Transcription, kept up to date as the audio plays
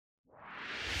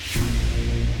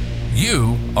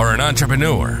you are an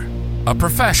entrepreneur, a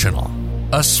professional,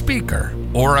 a speaker,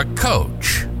 or a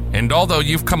coach, and although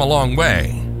you've come a long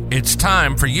way, it's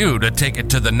time for you to take it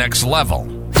to the next level.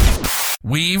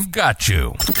 We've got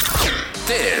you.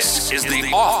 This is the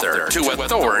Author to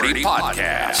Authority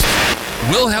podcast.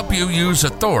 We'll help you use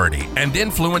authority and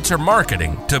influencer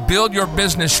marketing to build your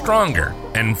business stronger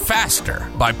and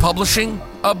faster by publishing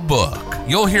a book.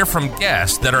 You'll hear from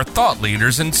guests that are thought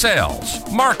leaders in sales,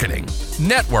 marketing,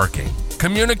 networking,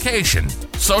 communication,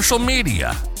 social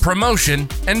media, promotion,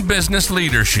 and business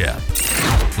leadership.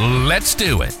 Let's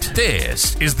do it.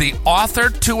 This is the Author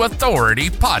to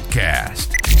Authority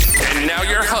podcast. And now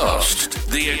your host,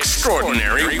 the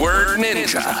extraordinary word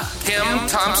ninja, Kim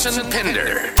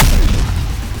Thompson-Pinder.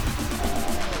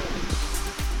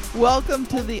 Welcome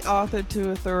to the Author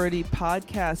to Authority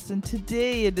podcast, and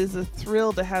today it is a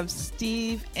thrill to have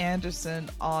Steve Anderson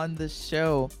on the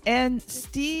show. And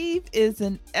Steve is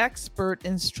an expert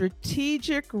in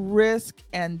strategic risk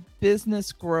and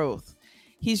business growth.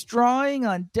 He's drawing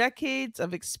on decades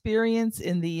of experience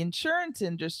in the insurance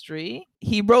industry.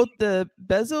 He wrote the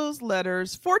Bezos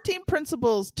letters, 14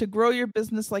 Principles to Grow Your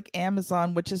Business Like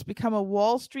Amazon, which has become a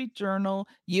Wall Street Journal,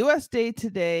 USA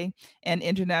Today, and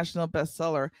international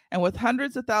bestseller. And with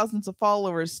hundreds of thousands of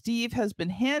followers, Steve has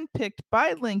been handpicked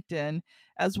by LinkedIn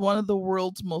as one of the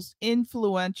world's most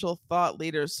influential thought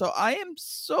leaders. So I am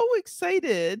so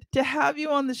excited to have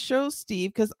you on the show,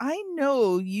 Steve, because I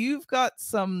know you've got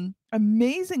some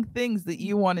amazing things that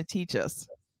you want to teach us.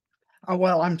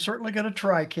 Well, I'm certainly going to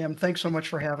try, Kim. Thanks so much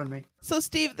for having me. So,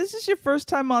 Steve, this is your first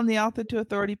time on the Author to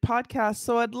Authority podcast,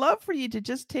 so I'd love for you to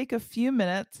just take a few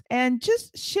minutes and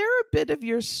just share a bit of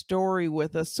your story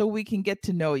with us so we can get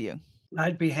to know you.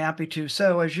 I'd be happy to.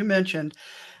 So, as you mentioned,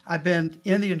 I've been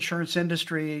in the insurance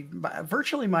industry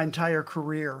virtually my entire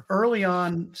career. Early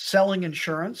on, selling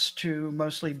insurance to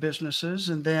mostly businesses,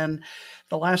 and then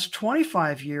the last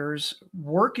 25 years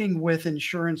working with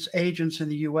insurance agents in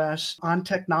the US on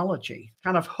technology,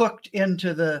 kind of hooked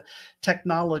into the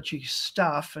technology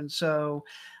stuff. And so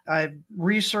I've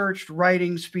researched,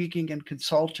 writing, speaking, and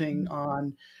consulting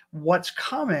on what's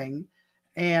coming,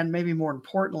 and maybe more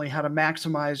importantly, how to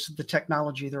maximize the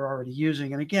technology they're already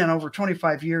using. And again, over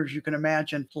 25 years, you can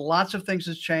imagine lots of things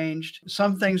has changed.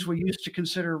 Some things we used to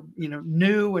consider,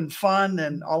 new and fun,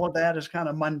 and all of that is kind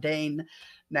of mundane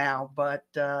now, but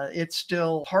it's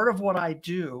still part of what I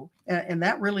do. And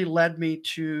that really led me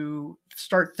to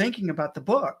start thinking about the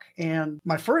book. And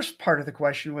my first part of the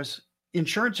question was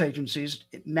insurance agencies.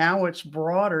 Now it's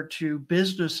broader to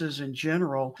businesses in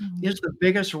general. Mm-hmm. Is the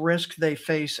biggest risk they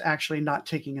face actually not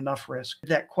taking enough risk?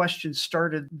 That question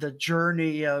started the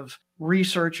journey of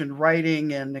research and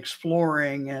writing and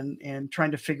exploring and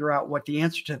trying to figure out what the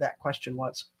answer to that question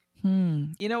was.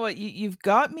 You know what? You've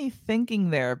got me thinking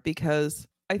there, because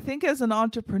I think as an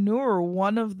entrepreneur,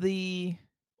 one of the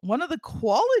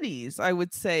qualities I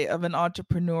would say of an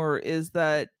entrepreneur is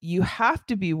that you have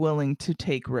to be willing to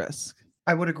take risks.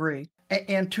 I would agree.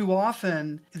 And too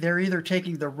often they're either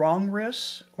taking the wrong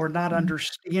risks or not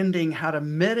understanding how to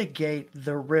mitigate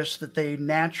the risks that they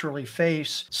naturally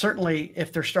face. Certainly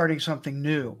if they're starting something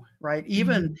new, right?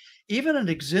 Even an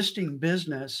existing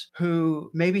business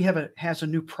who maybe has a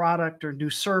new product or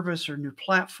new service or new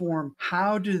platform,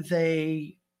 how do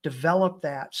they develop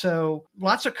that? So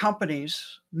lots of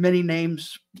companies, many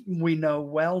names we know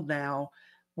well now,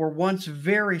 were once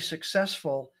very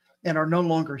successful and are no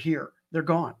longer here. They're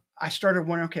gone. I started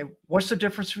wondering, okay, what's the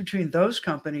difference between those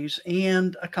companies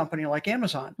and a company like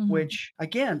Amazon, which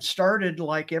again started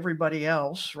like everybody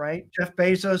else, right? Jeff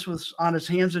Bezos was on his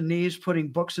hands and knees putting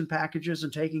books in packages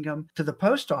and taking them to the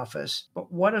post office.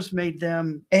 But what has made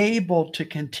them able to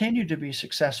continue to be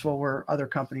successful where other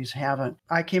companies haven't?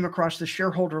 I came across the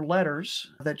shareholder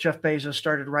letters that Jeff Bezos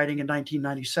started writing in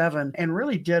 1997 and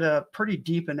really did a pretty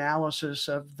deep analysis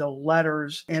of the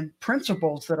letters and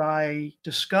principles that I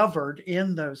discovered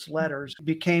in those letters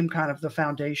became kind of the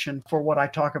foundation for what I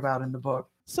talk about in the book.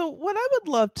 So what I would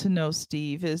love to know,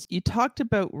 Steve, is you talked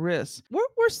about risks. What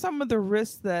were some of the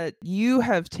risks that you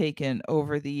have taken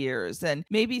over the years, and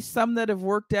maybe some that have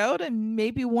worked out and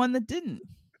maybe one that didn't?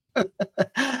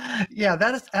 Yeah,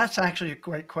 that's actually a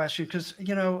great question, because,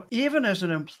 even as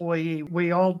an employee,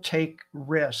 we all take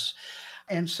risks.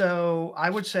 And so I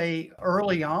would say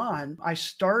early on, I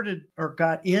started or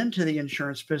got into the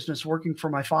insurance business working for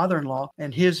my father-in-law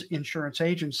and his insurance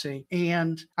agency.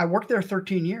 And I worked there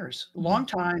 13 years, long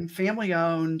time, family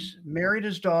owned, married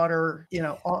his daughter,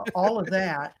 all of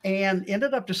that, and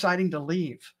ended up deciding to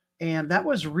leave. And that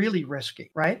was really risky,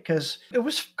 right? Because it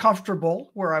was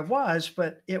comfortable where I was,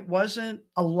 but it wasn't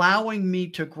allowing me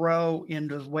to grow in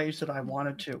the ways that I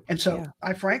wanted to. And so Yeah.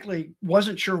 I frankly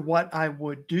wasn't sure what I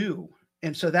would do.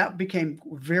 And so that became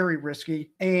very risky.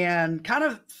 And kind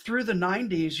of through the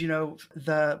 90s,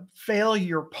 the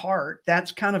failure part,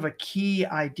 that's kind of a key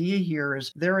idea here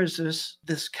is there is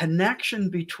this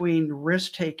connection between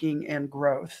risk taking and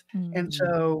growth. And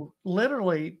so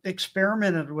literally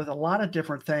experimented with a lot of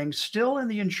different things, still in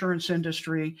the insurance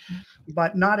industry,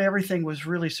 but not everything was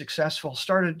really successful.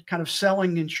 Started kind of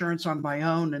selling insurance on my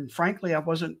own. And frankly, I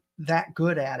wasn't that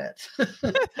good at it.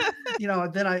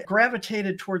 Then I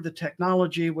gravitated toward the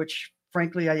technology, which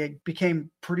frankly I became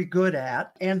pretty good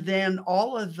at. And then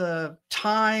all of the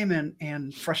time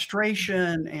and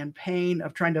frustration and pain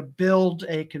of trying to build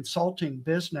a consulting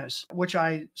business, which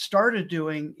I started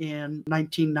doing in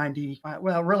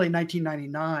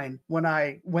 1999, when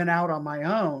I went out on my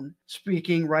own,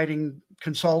 speaking, writing,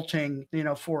 consulting,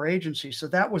 for agencies. So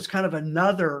that was kind of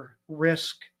another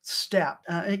risk step.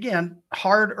 Again,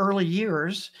 hard early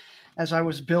years as I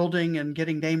was building and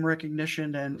getting name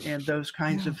recognition and those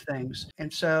kinds of things.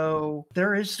 And so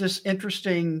there is this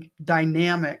interesting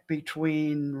dynamic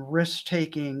between risk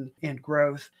taking and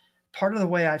growth. Part of the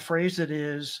way I phrase it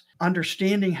is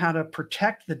understanding how to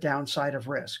protect the downside of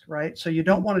risk, right? So you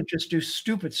don't want to just do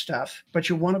stupid stuff, but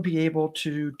you want to be able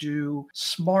to do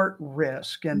smart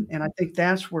risk. And I think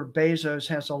that's where Bezos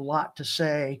has a lot to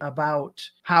say about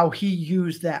how he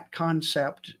used that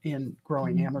concept in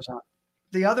growing Amazon.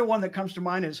 The other one that comes to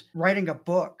mind is writing a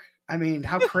book. I mean,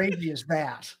 how crazy is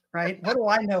that, right? What do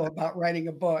I know about writing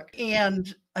a book?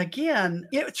 And again,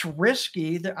 it's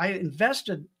risky. That I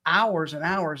invested hours and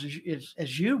hours,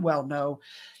 as you well know.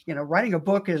 Writing a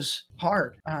book is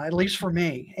hard, at least for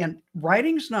me. And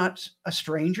writing's not a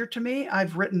stranger to me.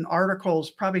 I've written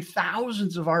articles, probably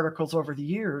thousands of articles over the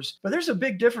years. But there's a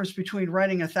big difference between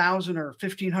writing 1,000 or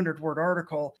 1,500 word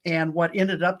article and what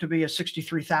ended up to be a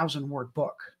 63,000 word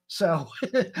book. So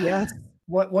Yes.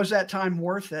 What was that time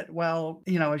worth it? Well,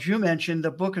 as you mentioned,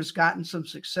 the book has gotten some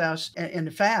success. And in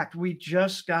fact, we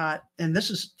just got, and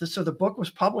so the book was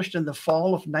published in the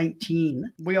fall of 19.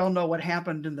 We all know what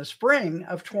happened in the spring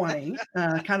of 20,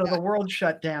 kind of the world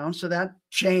shut down. So that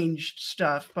changed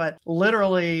stuff. But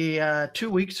literally 2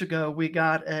 weeks ago, we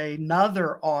got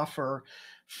another offer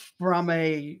from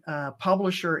a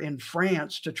publisher in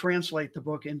France to translate the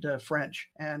book into French.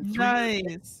 And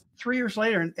Nice. 3 years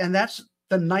later, and that's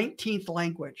the 19th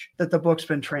language that the book's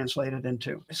been translated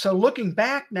into. So looking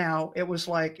back now, it was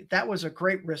like, that was a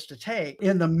great risk to take.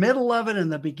 In the middle of it, in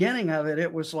the beginning of it,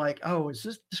 it was like, oh, is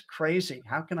this crazy?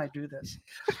 How can I do this?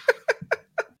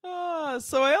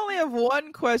 So I only have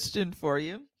one question for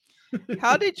you.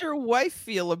 How did your wife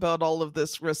feel about all of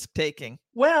this risk taking?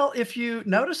 Well, if you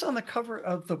notice on the cover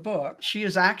of the book, she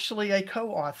is actually a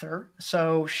co-author.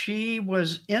 So she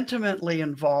was intimately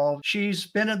involved. She's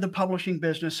been in the publishing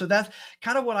business. So that's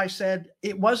kind of what I said.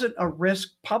 It wasn't a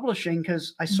risk publishing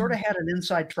because I sort of had an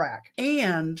inside track.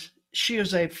 And she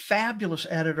is a fabulous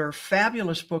editor,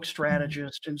 fabulous book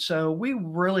strategist. And so we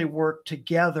really worked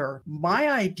together.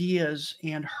 My ideas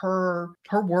and her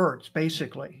words,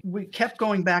 basically. We kept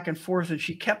going back and forth, and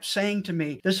she kept saying to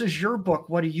me, this is your book.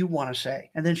 What do you want to say?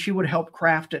 And then she would help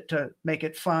craft it to make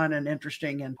it fun and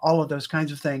interesting and all of those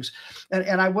kinds of things.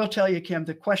 And I will tell you, Kim,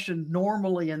 the question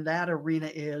normally in that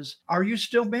arena is, are you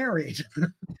still married?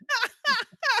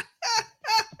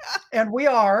 And we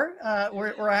are.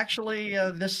 We're actually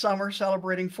this summer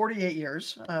celebrating 48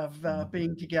 years of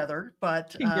being together.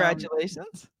 But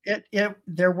Congratulations.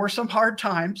 There were some hard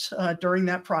times during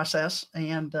that process,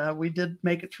 and we did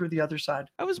make it through the other side.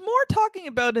 I was more talking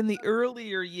about in the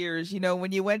earlier years,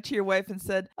 when you went to your wife and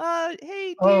said,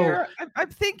 hey, dear, I'm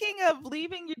thinking of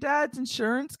leaving your dad's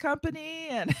insurance company.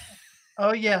 And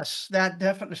Oh, yes, that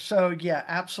definitely. So, yeah,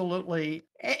 absolutely.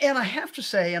 And I have to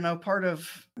say, part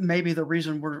of maybe the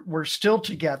reason we're still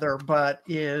together, but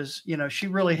is, she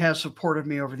really has supported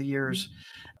me over the years.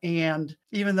 And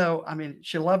even though,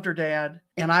 she loved her dad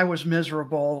and I was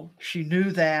miserable, she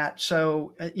knew that.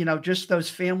 So, just those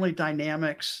family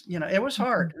dynamics, it was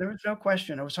hard. There was no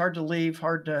question. It was hard to leave,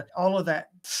 hard to all of that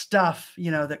stuff,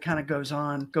 that kind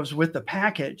of goes with the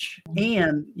package.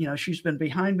 And, she's been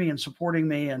behind me and supporting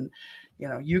me, and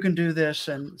you can do this.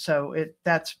 And so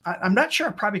I'm not sure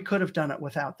I probably could have done it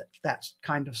without that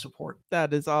kind of support.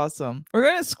 That is awesome. We're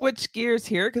going to switch gears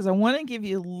here because I want to give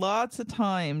you lots of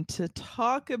time to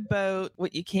talk about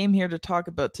what you came here to talk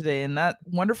about today, and that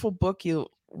wonderful book you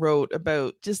wrote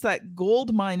about just that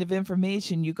gold mine of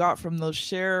information you got from those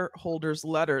shareholders'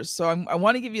 letters. So I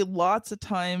want to give you lots of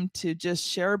time to just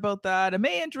share about that. I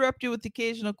may interrupt you with the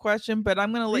occasional question, but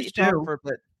I'm going to let you Please talk do. for a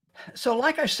bit. So,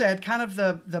 like I said, kind of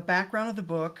the background of the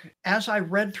book, as I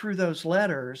read through those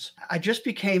letters, I just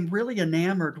became really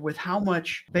enamored with how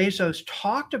much Bezos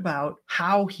talked about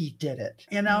how he did it.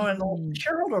 And the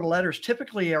shareholder letters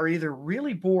typically are either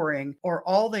really boring or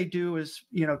all they do is,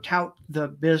 tout the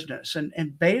business.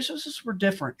 And Bezos's were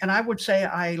different. And I would say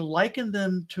I liken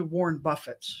them to Warren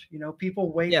Buffett's.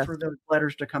 People wait Yes. for those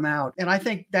letters to come out. And I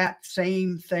think that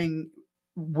same thing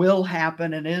will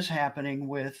happen and is happening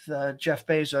with Jeff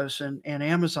Bezos and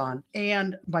Amazon.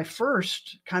 And my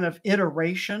first kind of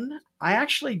iteration, I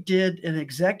actually did an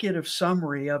executive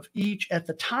summary of each. At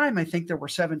the time, I think there were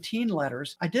 17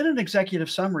 letters. I did an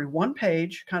executive summary, one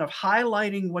page, kind of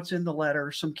highlighting what's in the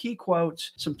letter, some key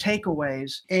quotes, some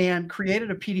takeaways, and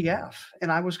created a PDF.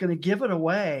 And I was going to give it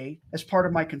away as part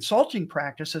of my consulting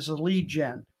practice as a lead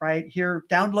gen, right? Here,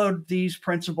 download these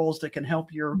principles that can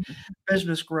help your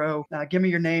business grow. Give me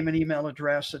your name and email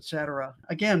address, etc.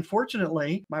 Again,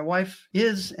 fortunately, my wife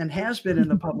is and has been in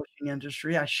the publishing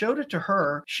industry. I showed it to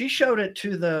her. She showed it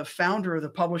to the founder of the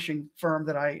publishing firm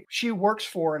that she works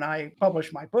for, and I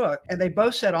published my book. And they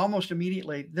both said almost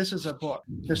immediately, "This is a book.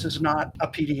 This is not a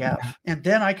PDF." And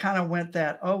then I kind of went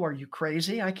 "Oh, are you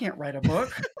crazy? I can't write a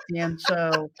book." And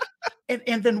so,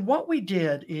 and then what we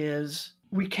did is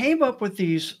we came up with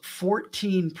these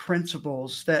 14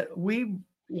 principles that we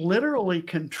literally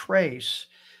can trace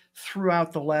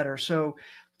throughout the letter. So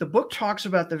the book talks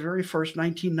about the very first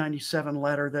 1997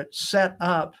 letter that set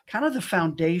up kind of the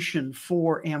foundation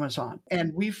for Amazon.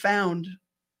 And we found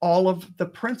all of the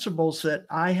principles that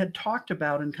I had talked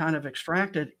about and kind of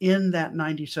extracted in that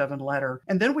 97 letter.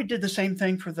 And then we did the same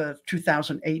thing for the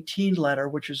 2018 letter,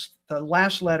 which is the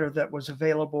last letter that was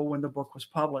available when the book was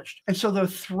published. And so the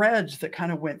threads that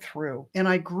kind of went through, and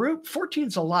I grouped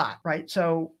 14's a lot, right?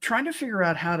 So trying to figure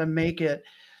out how to make it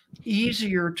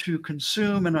easier to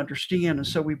consume and understand. And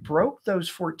so we broke those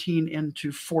 14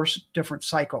 into 4 different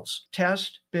cycles: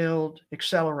 test, build,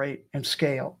 accelerate, and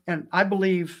scale. And I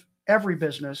believe every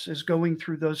business is going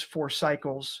through those 4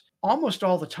 cycles almost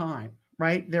all the time,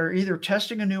 right? They're either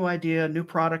testing a new idea, a new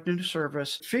product, a new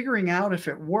service, figuring out if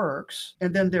it works,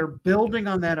 and then they're building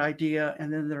on that idea,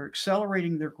 and then they're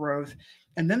accelerating their growth,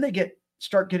 and then they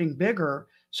start getting bigger.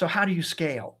 So how do you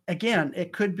scale? Again,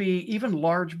 it could be even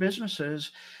large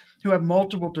businesses who have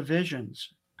multiple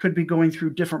divisions could be going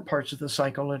through different parts of the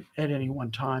cycle at any one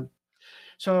time.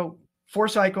 So 4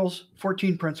 cycles,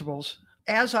 14 principles.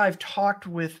 As I've talked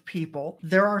with people,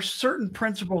 there are certain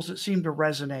principles that seem to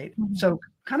resonate. So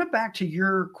kind of back to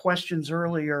your questions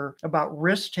earlier about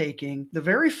risk taking, the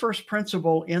very first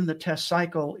principle in the test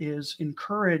cycle is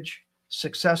encourage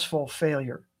successful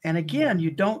failure. And again,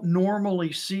 you don't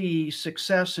normally see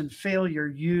success and failure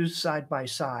used side by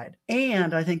side.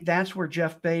 And I think that's where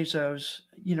Jeff Bezos,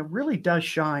 really does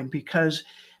shine, because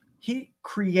he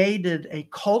created a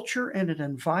culture and an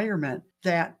environment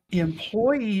that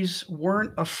employees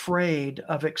weren't afraid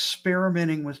of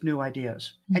experimenting with new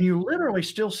ideas. And you literally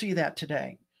still see that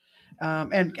today.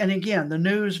 And again, the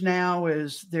news now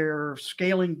is they're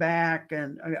scaling back,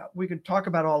 and we could talk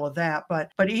about all of that.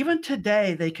 But even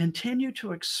today, they continue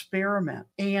to experiment.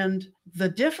 And the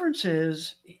difference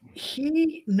is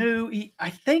he knew, I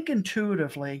think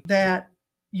intuitively, that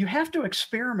you have to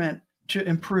experiment to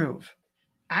improve.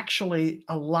 Actually,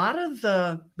 a lot of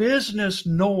the business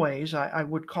noise, I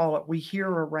would call it, we hear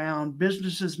around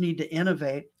businesses need to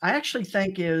innovate, I actually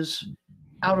think is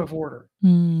out of order.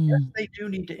 Yes, they do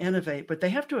need to innovate, but they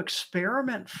have to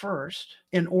experiment first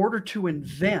in order to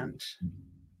invent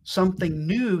something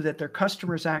new that their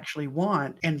customers actually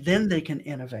want, and then they can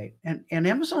innovate. And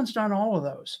Amazon's done all of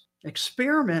those.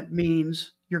 Experiment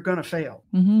means you're going to fail.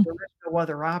 There is no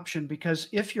other option, because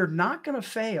if you're not going to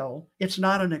fail, it's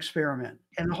not an experiment.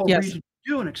 And the whole reason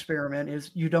you do an experiment is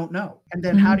you don't know. And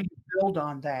then how do you build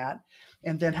on that?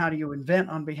 And then how do you invent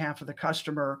on behalf of the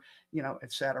customer,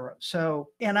 et cetera. So,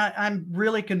 and I'm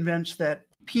really convinced that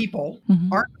people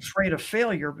aren't afraid of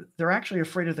failure, but they're actually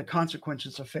afraid of the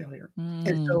consequences of failure.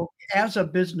 And so as a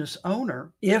business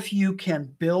owner, if you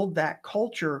can build that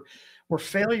culture where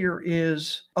failure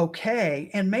is okay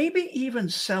and maybe even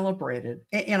celebrated,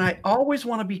 and I always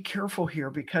want to be careful here,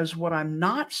 because what I'm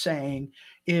not saying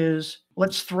is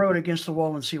let's throw it against the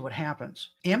wall and see what happens.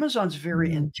 Amazon's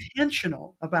very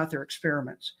intentional about their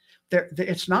experiments.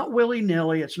 It's not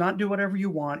willy-nilly. It's not do whatever you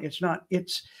want.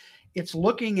 It's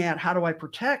looking at, how do I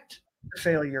protect the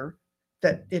failure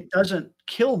that it doesn't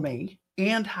kill me,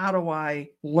 and how do I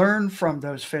learn from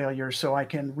those failures so I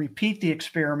can repeat the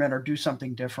experiment or do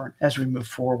something different as we move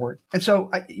forward. And so,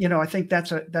 I think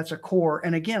that's a core,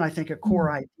 and again, I think a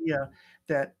core idea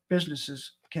that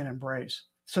businesses can embrace.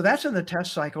 So that's in the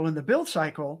test cycle. In the build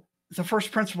cycle, the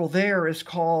first principle there is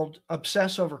called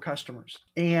obsess over customers.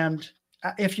 And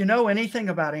if you know anything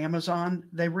about Amazon,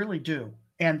 they really do.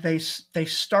 And they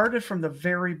started from the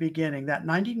very beginning. That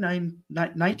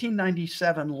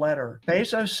 1997 letter,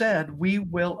 Bezos said, "We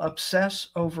will obsess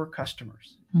over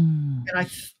customers." And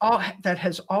that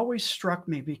has always struck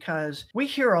me because we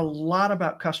hear a lot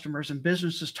about customers and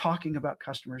businesses talking about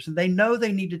customers, and they know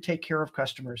they need to take care of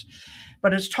customers.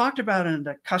 But it's talked about in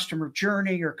the customer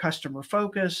journey or customer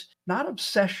focus, not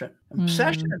obsession.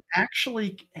 Obsession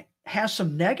actually has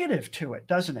some negative to it,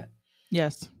 doesn't it?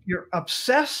 Yes. You're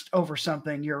obsessed over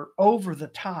something, you're over the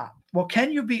top. Well,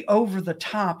 can you be over the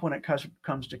top when it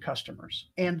comes to customers?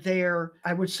 And their,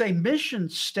 I would say, mission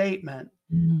statement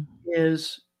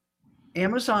is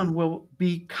Amazon will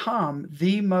become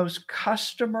the most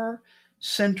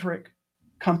customer-centric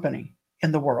company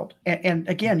in the world. And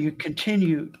again, you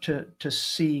continue to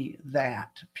see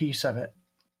that piece of it.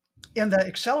 In the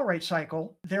accelerate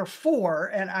cycle, there are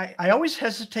 4, and I always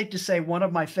hesitate to say one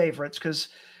of my favorites because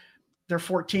they're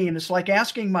 14. It's like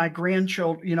asking my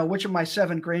grandchildren, which of my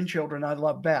 7 grandchildren I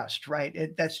love best,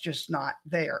 right? That's just not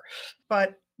there.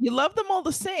 But you love them all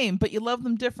the same, but you love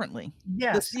them differently.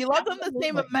 Yes. You love them the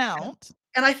same amount.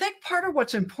 And I think part of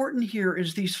what's important here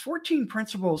is these 14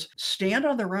 principles stand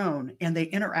on their own and they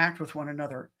interact with one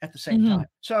another at the same time.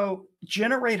 So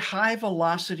generate high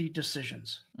velocity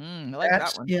decisions. I like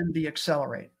that one. In the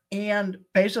accelerate. And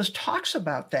Bezos talks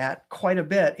about that quite a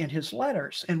bit in his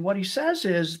letters. And what he says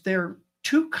is there are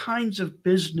 2 kinds of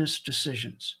business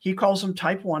decisions. He calls them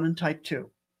type 1 and type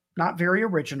 2. Not very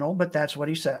original, but that's what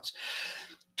he says.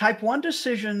 Type 1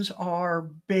 decisions are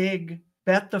big,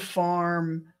 bet the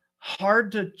farm,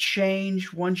 hard to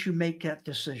change once you make that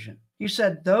decision. He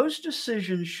said those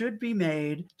decisions should be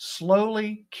made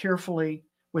slowly, carefully,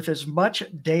 with as much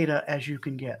data as you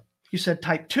can get. He said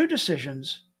type 2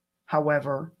 decisions,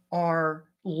 however, are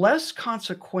less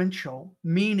consequential,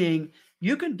 meaning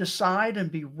you can decide and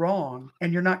be wrong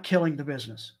and you're not killing the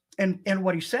business. And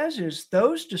what he says is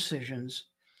those decisions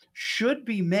should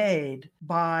be made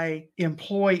by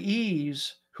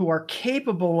employees who are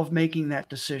capable of making that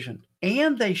decision.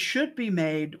 And they should be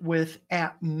made with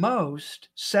at most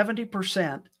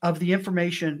 70% of the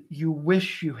information you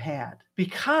wish you had.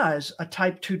 Because a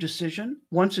type 2 decision,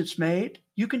 once it's made,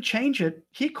 you can change it.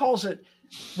 He calls it,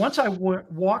 once I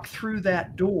walk through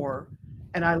that door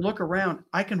and I look around,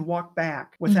 I can walk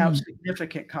back without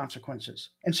significant consequences.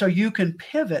 And so you can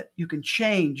pivot, you can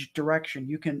change direction,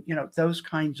 you can, those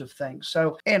kinds of things.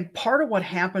 So, and part of what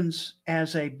happens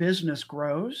as a business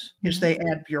grows is they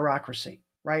add bureaucracy.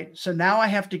 Right. So now I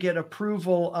have to get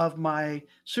approval of my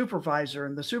supervisor,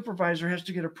 and the supervisor has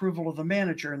to get approval of the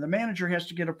manager, and the manager has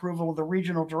to get approval of the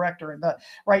regional director. And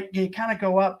you kind of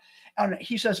go up. And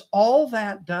he says all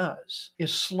that does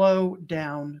is slow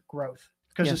down growth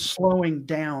because it's slowing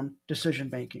down decision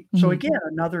making. So again,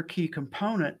 another key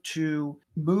component to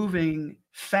moving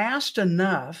fast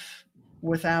enough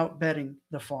without betting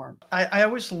the farm. I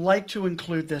always like to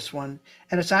include this one,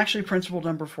 and it's actually principle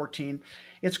number 14.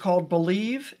 It's called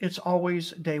believe it's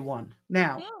always day one.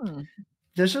 Now,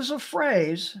 this is a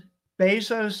phrase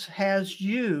Bezos has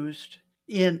used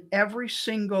in every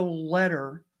single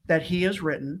letter that he has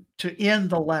written to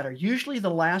end the letter. Usually the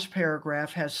last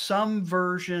paragraph has some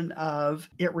version of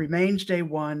it remains day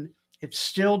one, it's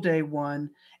still day one.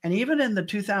 And even in the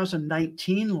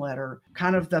 2019 letter,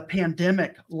 kind of the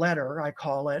pandemic letter, I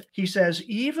call it, he says,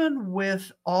 even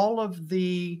with all of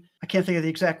the, I can't think of the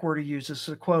exact word he uses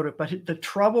to quote it, but the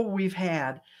trouble we've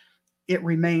had, it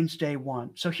remains day one.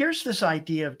 So here's this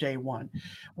idea of day one,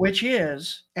 which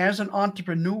is, as an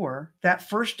entrepreneur, that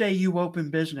first day you open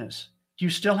business,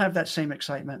 you still have that same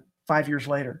excitement 5 years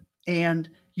later. And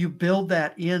you build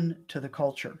that into the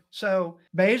culture. So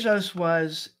Bezos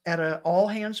was at an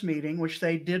all-hands meeting, which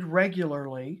they did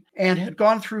regularly, and had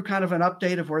gone through kind of an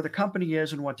update of where the company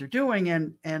is and what they're doing.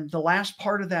 And the last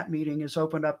part of that meeting is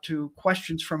opened up to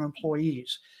questions from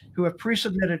employees who have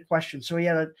pre-submitted questions. So he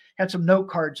had some note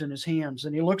cards in his hands,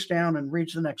 and he looks down and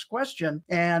reads the next question.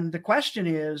 And the question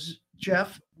is,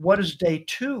 Jeff, what does day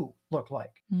 2 look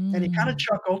like? And he kind of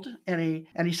chuckled and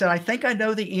he said, I think I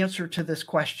know the answer to this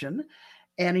question.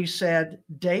 And he said,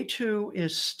 day 2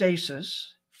 is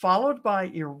stasis, followed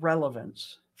by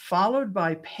irrelevance, followed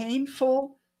by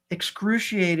painful,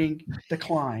 excruciating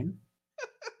decline,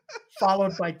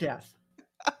 followed by death.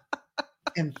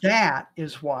 And that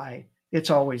is why it's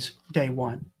always day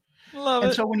 1. Love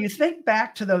And it. so when you think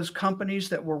back to those companies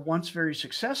that were once very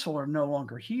successful are no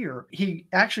longer here, he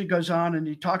actually goes on and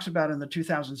he talks about in the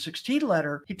 2016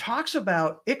 letter, he talks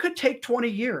about it could take 20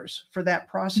 years for that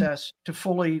process to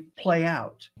fully play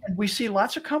out. And we see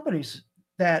lots of companies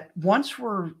that once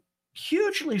were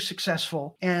hugely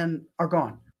successful and are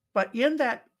gone. But in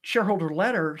that shareholder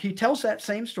letter, he tells that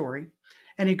same story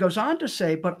and he goes on to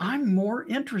say, but I'm more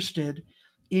interested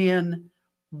in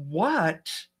what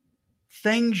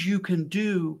things you can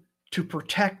do to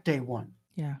protect day one.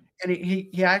 Yeah. And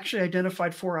he actually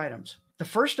identified 4 items. The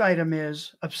first item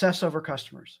is obsess over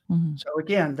customers. Mhm. So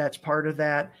again, that's part of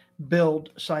that build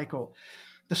cycle.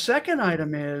 The second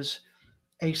item is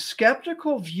a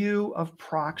skeptical view of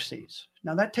proxies.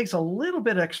 Now that takes a little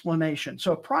bit of explanation.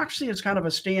 So a proxy is kind of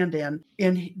a stand-in.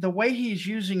 In the way he's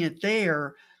using it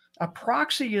there, a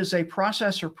proxy is a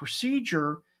process or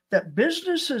procedure that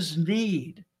businesses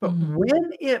need. But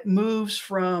when it moves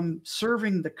from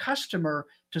serving the customer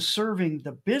to serving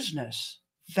the business,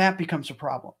 that becomes a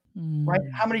problem, right?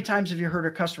 How many times have you heard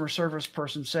a customer service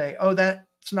person say, "Oh,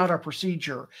 that's not our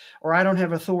procedure," or "I don't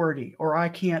have authority," or "I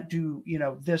can't do,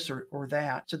 this or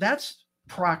that." So that's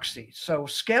proxy. So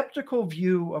skeptical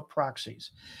view of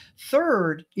proxies.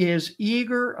 Third is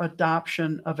eager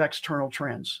adoption of external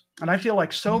trends. And I feel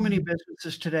like so many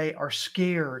businesses today are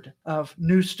scared of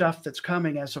new stuff that's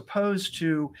coming as opposed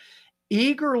to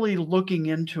eagerly looking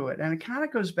into it. And it kind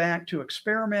of goes back to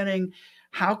experimenting.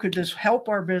 How could this help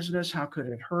our business? How could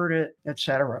it hurt it, et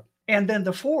cetera? And then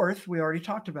the fourth, we already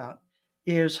talked about,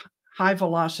 is high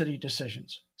velocity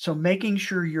decisions. So making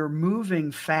sure you're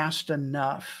moving fast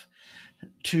enough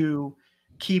to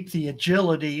keep the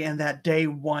agility and that day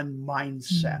one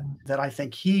mindset that I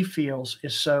think he feels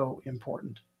is so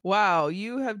important. Wow,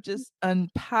 you have just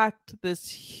unpacked this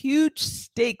huge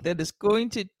steak that is going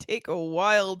to take a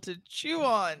while to chew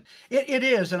on. It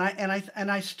is, and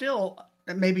I still,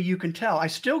 maybe you can tell, I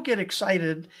still get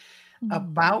excited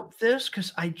about this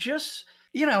because I just,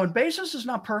 and Bezos is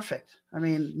not perfect. I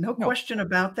mean, no question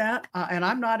about that. And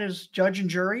I'm not his judge and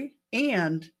jury.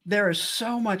 And there is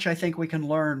so much I think we can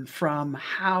learn from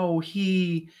how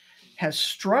he has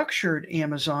structured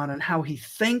Amazon and how he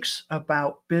thinks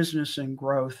about business and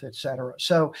growth, et cetera.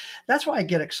 So that's why I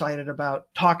get excited about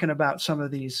talking about some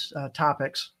of these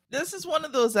topics. This is one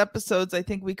of those episodes I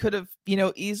think we could have,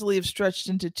 easily have stretched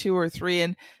into 2 or 3,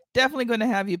 and definitely going to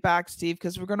have you back, Steve,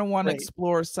 because we're going to want to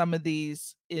explore some of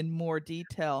these in more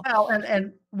detail. Well,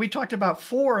 and we talked about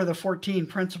 4 of the 14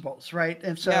 principles, right?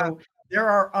 And so there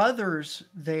are others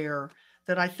there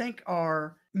that I think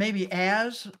are maybe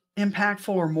as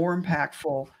impactful or more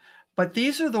impactful, but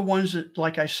these are the ones that,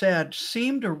 like I said,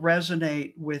 seem to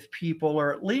resonate with people,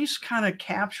 or at least kind of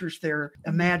captures their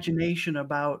imagination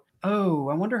about, oh,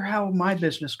 I wonder how my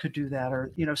business could do that,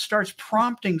 or, starts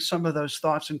prompting some of those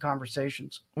thoughts and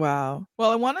conversations. Wow.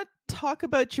 Well, I want to talk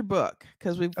about your book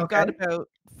because we've got about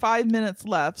 5 minutes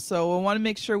left. So I want to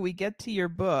make sure we get to your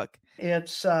book.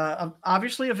 It's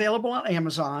obviously available on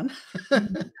Amazon.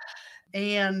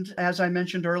 And as I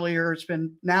mentioned earlier,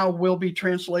 will be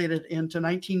translated into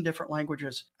 19 different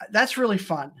languages. That's really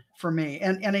fun for me.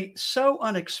 And it's so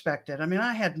unexpected. I mean,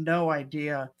 I had no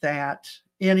idea that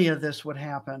any of this would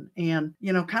happen. And,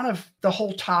 kind of the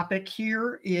whole topic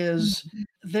here is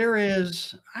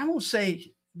I won't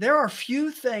say there are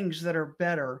few things that are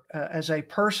better as a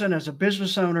person, as a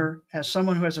business owner, as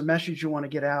someone who has a message you want to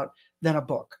get out, than a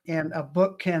book. And a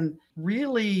book can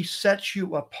really set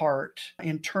you apart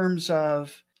in terms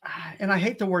of, and I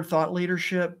hate the word thought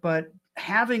leadership, but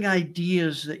having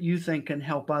ideas that you think can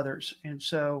help others. And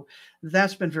so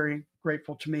that's been very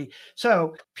grateful to me.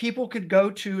 So people could go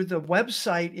to the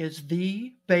website is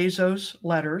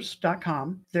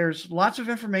thebezosletters.com. There's lots of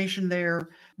information there.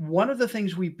 One of the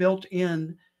things we built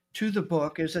in to the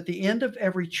book is at the end of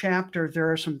every chapter, there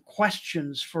are some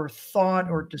questions for thought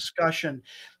or discussion.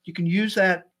 You can use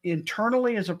that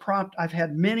internally as a prompt. I've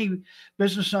had many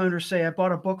business owners say, I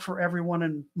bought a book for everyone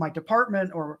in my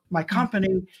department or my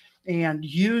company, and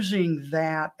using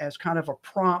that as kind of a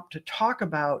prompt to talk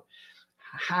about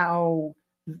how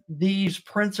these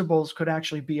principles could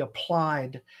actually be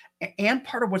applied. And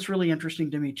part of what's really interesting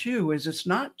to me too is it's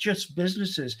not just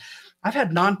businesses. I've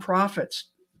had nonprofits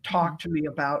talk to me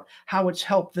about how it's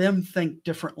helped them think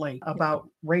differently about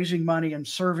raising money and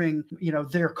serving,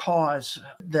 their cause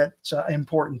that's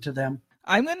important to them.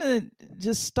 I'm going to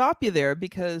just stop you there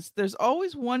because there's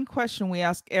always one question we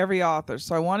ask every author.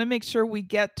 So I want to make sure we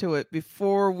get to it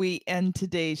before we end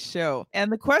today's show.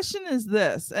 And the question is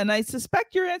this, and I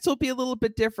suspect your answer will be a little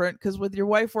bit different because with your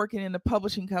wife working in a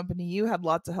publishing company, you had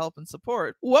lots of help and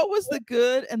support. What was the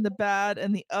good and the bad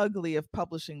and the ugly of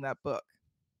publishing that book?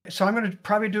 So I'm going to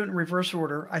probably do it in reverse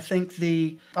order. I think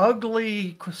the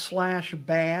ugly/bad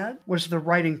was the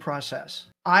writing process.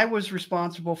 I was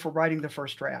responsible for writing the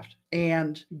first draft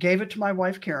and gave it to my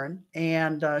wife, Karen,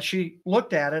 and she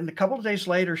looked at it. And a couple of days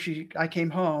later, I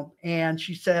came home and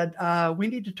she said, we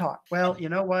need to talk. Well, you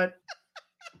know what?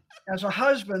 As a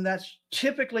husband, that's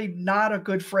typically not a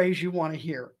good phrase you want to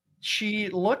hear. She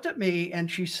looked at me and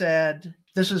she said,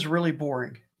 this is really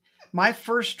boring. My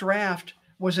first draft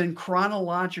was in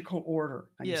chronological order,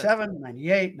 97,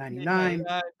 98, 99,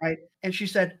 right? And she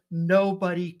said,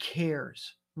 nobody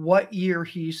cares what year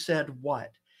he said what.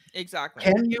 Exactly.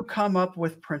 Can you come up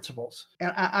with principles?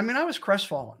 And I mean, I was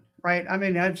crestfallen, right? I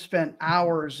mean, I'd spent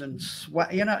hours and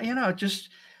sweat, just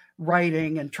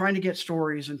writing and trying to get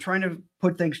stories and trying to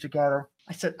put things together.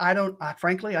 I said,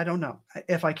 frankly, I don't know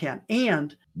if I can.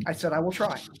 And I said, I will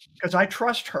try because I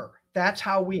trust her. That's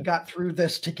how we got through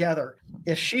this together.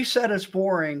 If she said it's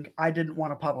boring, I didn't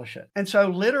want to publish it. And so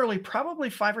literally probably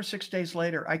 5 or 6 days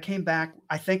later, I came back.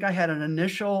 I think I had an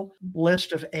initial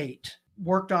list of 8,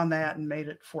 worked on that and made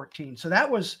it 14. So that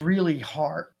was really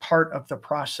hard part of the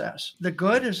process. The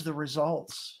good is the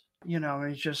results.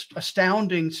 It's just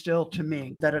astounding still to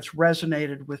me that it's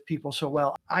resonated with people so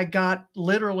well. I got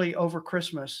literally over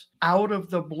Christmas out of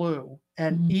the blue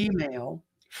an email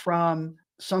from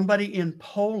somebody in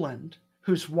Poland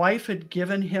whose wife had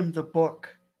given him the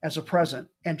book as a present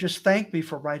and just thanked me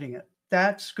for writing it.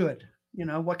 That's good.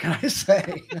 What can I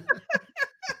say?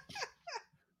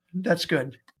 That's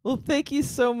good. Well, thank you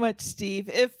so much, Steve.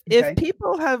 If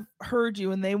people have heard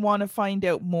you and they want to find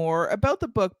out more about the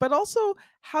book, but also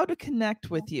how to connect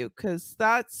with you, because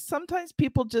that's sometimes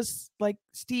people just like,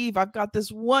 Steve, I've got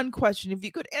this one question. If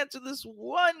you could answer this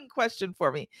one question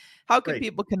for me, how can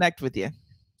people connect with you?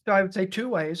 So I would say 2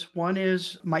 ways. One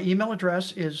is my email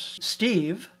address is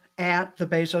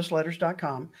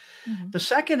steve@thebezosletters.com. The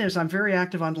second is I'm very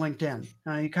active on LinkedIn.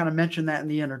 You kind of mentioned that in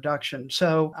the introduction.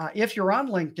 So if you're on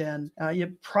LinkedIn,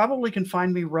 you probably can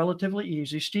find me relatively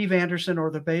easy, Steve Anderson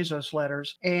or the Bezos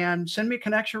Letters, and send me a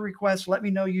connection request. Let me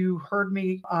know you heard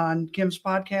me on Kim's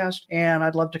podcast, and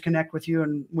I'd love to connect with you,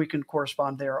 and we can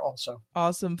correspond there also.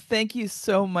 Awesome. Thank you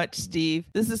so much, Steve.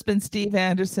 This has been Steve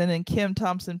Anderson and Kim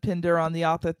Thompson-Pinder on the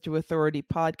Author to Authority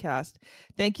podcast.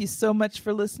 Thank you so much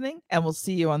for listening, and we'll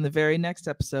see you on the very next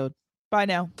episode. Bye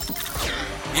now.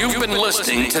 You've been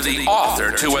listening to the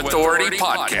Author to Authority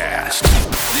podcast.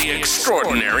 The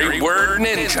extraordinary word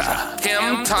ninja,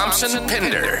 Kim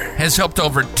Thompson-Pinder, has helped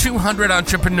over 200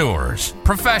 entrepreneurs,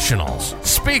 professionals,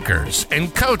 speakers,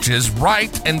 and coaches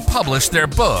write and publish their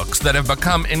books that have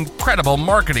become incredible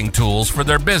marketing tools for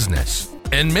their business.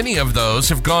 And many of those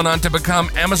have gone on to become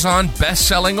Amazon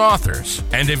best-selling authors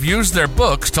and have used their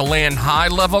books to land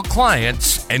high-level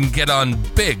clients and get on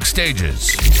big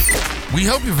stages. We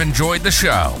hope you've enjoyed the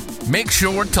show. Make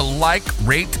sure to like,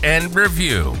 rate, and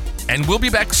review. And we'll be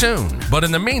back soon. But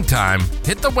in the meantime,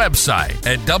 hit the website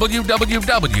at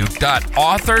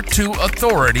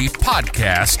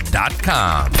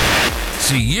www.authortoauthoritypodcast.com.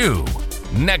 See you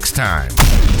next time.